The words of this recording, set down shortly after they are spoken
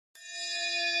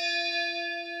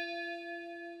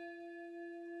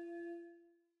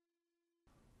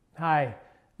Hi,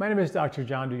 my name is Dr.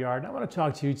 John Douillard, and I want to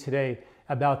talk to you today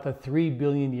about the 3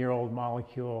 billion-year-old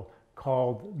molecule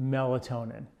called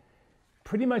melatonin.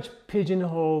 Pretty much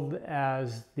pigeon-holed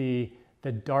as the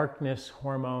darkness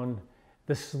hormone,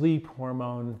 the sleep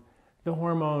hormone, the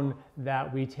hormone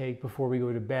that we take before we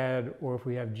go to bed or if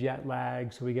we have jet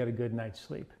lag so we get a good night's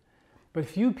sleep. But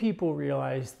few people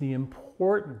realize the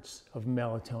importance of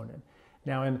melatonin.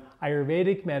 Now in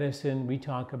Ayurvedic medicine, we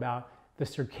talk about the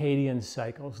circadian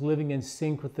cycles, living in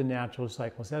sync with the natural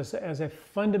cycles as a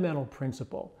fundamental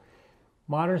principle.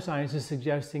 Modern science is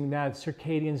suggesting that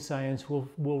circadian science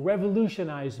will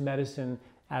revolutionize medicine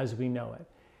as we know it.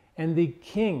 And the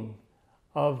king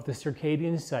of the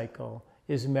circadian cycle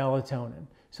is melatonin.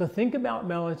 So think about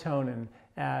melatonin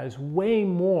as way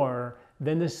more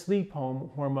than the sleep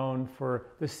hormone for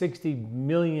the 60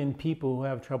 million people who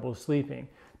have trouble sleeping.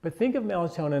 But think of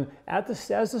melatonin, as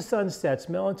the sun sets,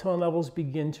 melatonin levels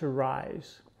begin to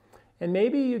rise. And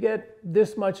maybe you get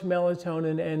this much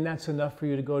melatonin and that's enough for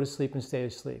you to go to sleep and stay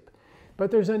asleep.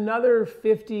 But there's another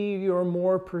 50 or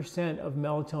more percent of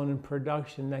melatonin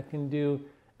production that can do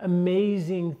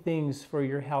amazing things for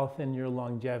your health and your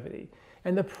longevity.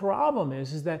 And the problem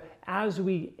is that as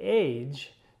we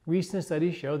age, recent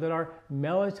studies show that our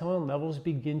melatonin levels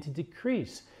begin to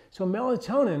decrease. So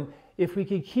melatonin, if we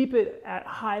could keep it at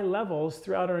high levels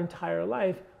throughout our entire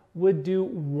life, would do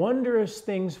wondrous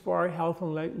things for our health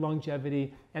and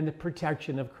longevity and the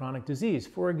protection of chronic disease.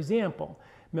 For example,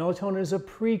 melatonin is a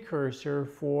precursor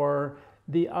for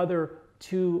the other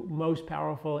two most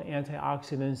powerful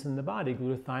antioxidants in the body,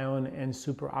 glutathione and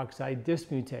superoxide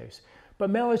dismutase.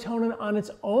 But melatonin on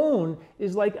its own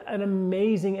is like an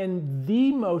amazing and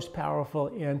the most powerful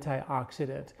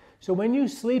antioxidant. So when you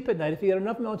sleep at night, if you get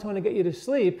enough melatonin to get you to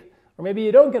sleep, or maybe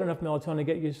you don't get enough melatonin to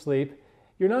get you to sleep,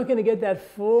 you're not going to get that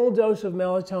full dose of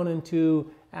melatonin to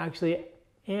actually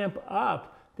amp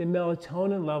up the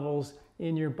melatonin levels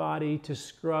in your body to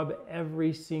scrub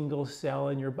every single cell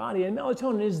in your body. And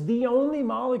melatonin is the only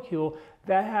molecule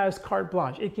that has carte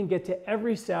blanche. It can get to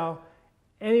every cell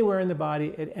anywhere in the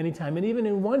body at any time. And even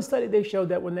in one study, they showed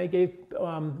that when they gave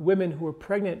women who were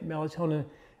pregnant melatonin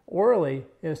orally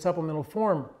in a supplemental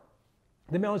form,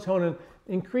 the melatonin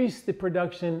increased the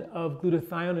production of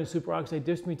glutathione and superoxide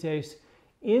dismutase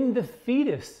in the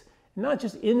fetus, not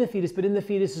just in the fetus, but in the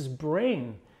fetus's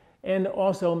brain. And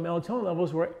also melatonin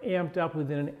levels were amped up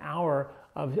within an hour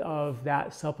of that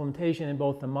supplementation in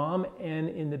both the mom and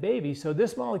in the baby. So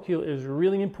this molecule is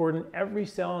really important. Every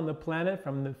cell on the planet,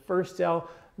 from the first cell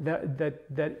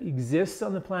that exists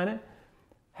on the planet,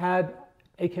 had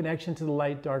a connection to the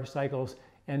light-dark cycles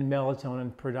and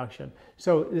melatonin production.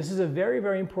 So this is a very,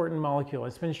 very important molecule.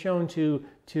 It's been shown to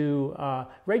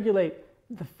regulate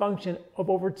the function of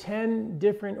over 10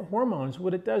 different hormones.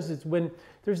 What it does is when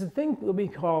there's a thing that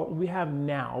we have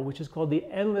now, which is called the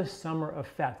endless summer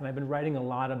effect. And I've been writing a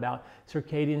lot about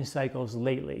circadian cycles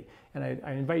lately. And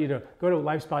I invite you to go to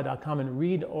LifeSpa.com and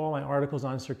read all my articles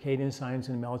on circadian science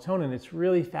and melatonin. It's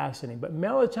really fascinating. But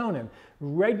melatonin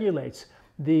regulates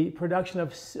the production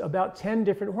of about 10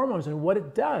 different hormones. And what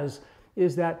it does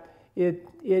is that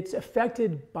it's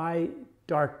affected by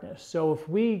darkness. So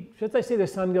let's say the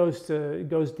sun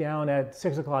goes down at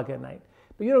 6 o'clock at night,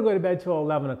 but you don't go to bed till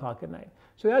 11 o'clock at night.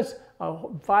 So that's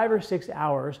 5 or 6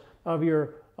 hours of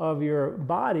your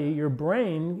body, your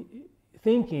brain,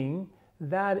 thinking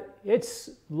that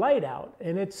it's light out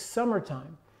and it's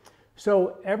summertime.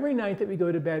 So every night that we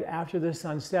go to bed after the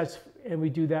sun sets, and we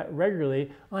do that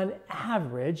regularly, on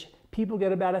average, people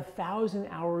get about 1,000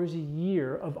 hours a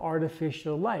year of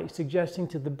artificial light, suggesting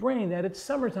to the brain that it's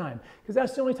summertime, because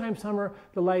that's the only time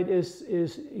the light is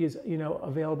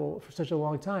available for such a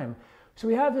long time. So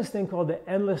we have this thing called the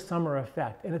endless summer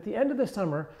effect. And at the end of the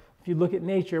summer, if you look at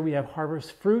nature, we have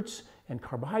harvest fruits and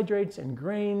carbohydrates and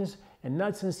grains and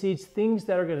nuts and seeds, things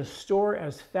that are going to store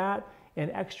as fat and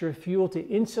extra fuel to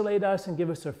insulate us and give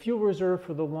us a fuel reserve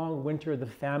for the long winter, the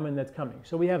famine that's coming.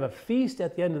 So we have a feast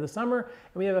at the end of the summer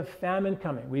and we have a famine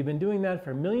coming. We've been doing that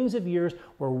for millions of years.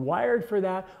 We're wired for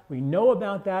that. We know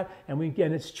about that. And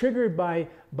it's triggered by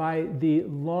the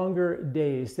longer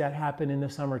days that happen in the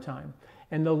summertime.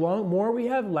 And the more we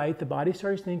have light, the body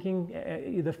starts thinking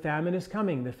the famine is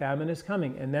coming, the famine is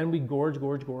coming. And then we gorge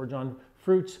on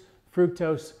fruits,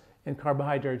 fructose, and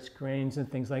carbohydrates, grains,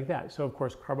 and things like that. So of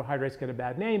course, carbohydrates get a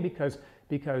bad name because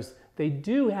they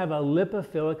do have a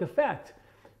lipophilic effect.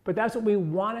 But that's what we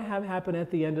want to have happen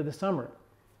at the end of the summer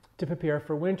to prepare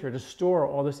for winter, to store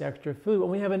all this extra food.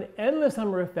 When we have an endless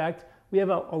summer effect, we have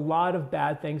a lot of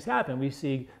bad things happen. We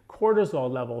see cortisol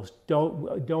levels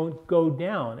don't go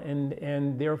down,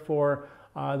 and therefore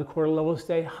the cortisol levels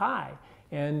stay high.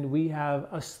 and we have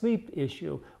a sleep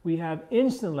issue. We have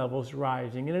insulin levels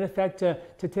rising, and in effect to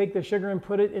take the sugar and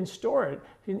put it and store it.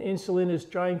 Insulin is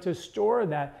trying to store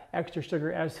that extra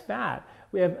sugar as fat.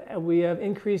 We have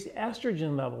increased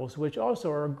estrogen levels, which also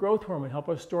are a growth hormone, help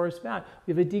us store as fat.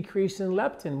 We have a decrease in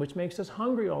leptin, which makes us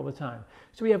hungry all the time.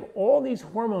 So we have all these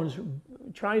hormones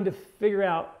trying to figure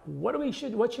out what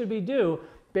should we do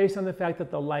based on the fact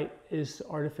that the light is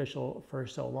artificial for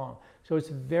so long. So it's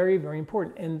very, very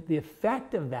important. And the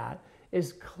effect of that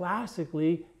is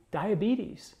classically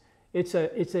diabetes. It's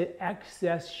an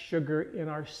excess sugar in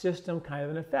our system kind of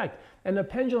an effect. And the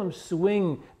pendulum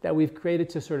swing that we've created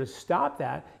to sort of stop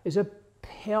that is a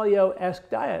paleo-esque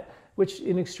diet, which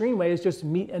in extreme way is just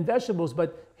meat and vegetables.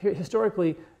 But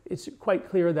historically, it's quite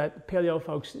clear that paleo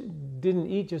folks didn't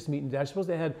eat just meat and vegetables.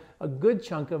 They had a good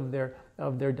chunk of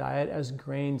their diet as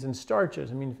grains and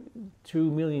starches. I mean,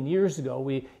 2 million years ago,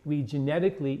 we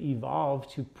genetically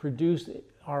evolved to produce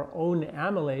our own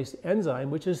amylase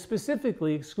enzyme, which is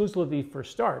specifically exclusively for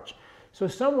starch. So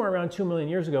somewhere around 2 million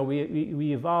years ago,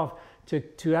 we evolved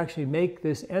to actually make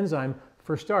this enzyme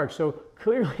for starch. So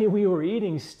clearly we were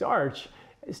eating starch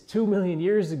 2 million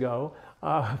years ago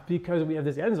because we have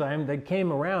this enzyme that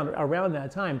came around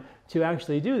that time to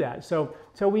actually do that. So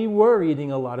we were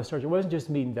eating a lot of starch. It wasn't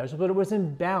just meat and vegetables, but it was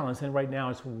in balance. And right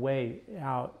now it's way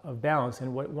out of balance.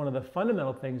 And one of the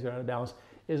fundamental things that are out of balance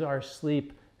is our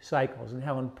sleep cycles and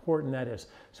how important that is.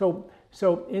 So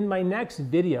in my next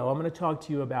video, I'm going to talk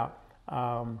to you about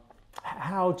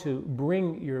how to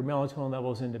bring your melatonin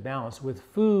levels into balance with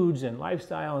foods and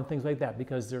lifestyle and things like that,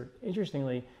 because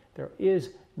interestingly, there is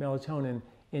melatonin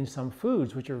in some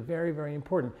foods, which are very, very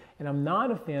important. And I'm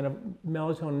not a fan of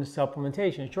melatonin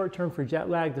supplementation. Short term for jet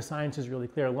lag, the science is really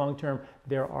clear. Long term,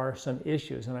 there are some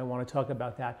issues, and I want to talk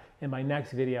about that in my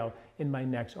next video, in my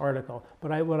next article.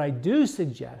 But what I do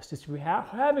suggest is if you're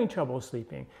having trouble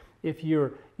sleeping, if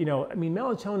you're,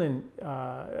 melatonin,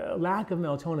 lack of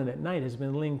melatonin at night has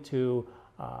been linked to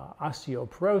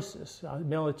osteoporosis.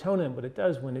 Melatonin, what it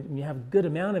does when you have a good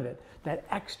amount of it, that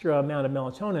extra amount of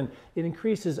melatonin, it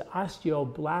increases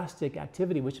osteoblastic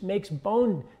activity, which makes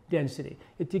bone density.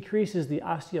 It decreases the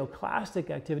osteoclastic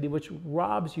activity, which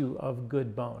robs you of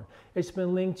good bone. It's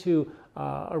been linked to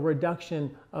a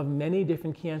reduction of many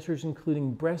different cancers,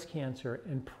 including breast cancer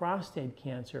and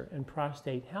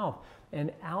prostate health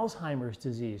and Alzheimer's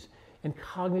disease and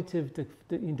cognitive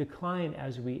decline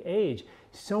as we age.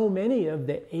 So many of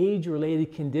the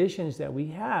age-related conditions that we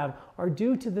have are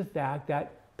due to the fact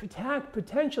that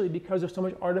potentially because of so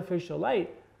much artificial light,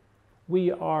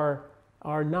 we are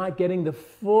not getting the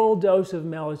full dose of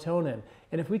melatonin.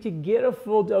 And if we could get a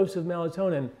full dose of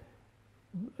melatonin,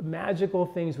 magical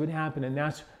things would happen.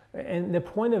 And the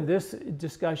point of this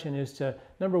discussion is to,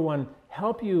 number one,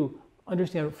 help you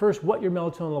understand first what your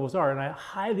melatonin levels are, and I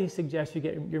highly suggest you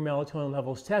get your melatonin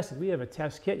levels tested. We have a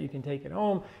test kit. You can take it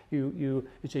home.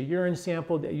 It's a urine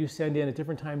sample that you send in at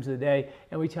different times of the day,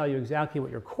 and we tell you exactly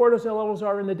what your cortisol levels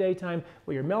are in the daytime,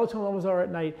 what your melatonin levels are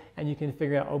at night, and you can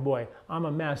figure out, oh boy, I'm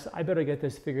a mess. I better get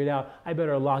this figured out. I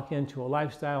better lock into a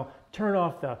lifestyle, turn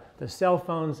off the cell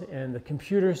phones and the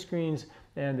computer screens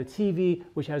and the TV,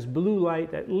 which has blue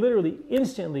light that literally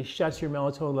instantly shuts your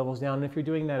melatonin levels down. And if you're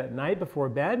doing that at night before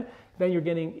bed, then you're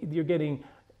getting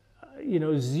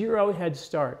zero head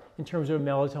start in terms of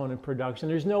melatonin production.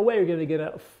 There's no way you're going to get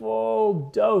a full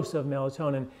dose of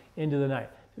melatonin into the night.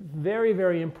 Very,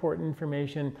 very important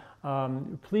information.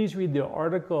 Please read the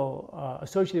article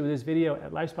associated with this video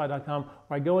at LifeSpa.com,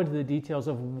 where I go into the details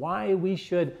of why we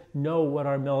should know what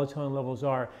our melatonin levels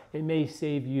are. It may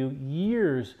save you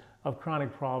years of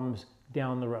chronic problems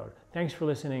down the road. Thanks for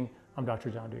listening. I'm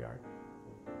Dr. John Douillard.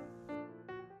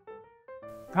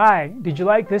 Hi, did you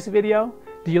like this video?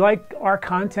 Do you like our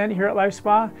content here at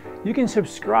LifeSpa? You can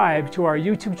subscribe to our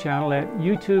YouTube channel at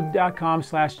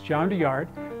youtube.com/John Douillard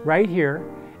right here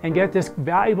and get this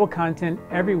valuable content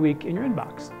every week in your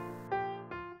inbox.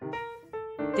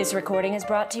 This recording is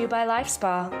brought to you by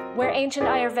LifeSpa, where ancient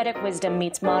Ayurvedic wisdom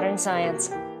meets modern science.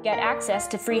 Get access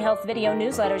to free health video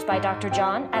newsletters by Dr.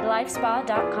 John at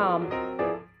lifespa.com.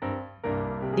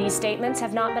 These statements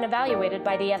have not been evaluated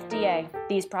by the FDA.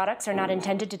 These products are not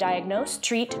intended to diagnose,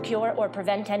 treat, cure, or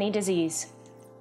prevent any disease.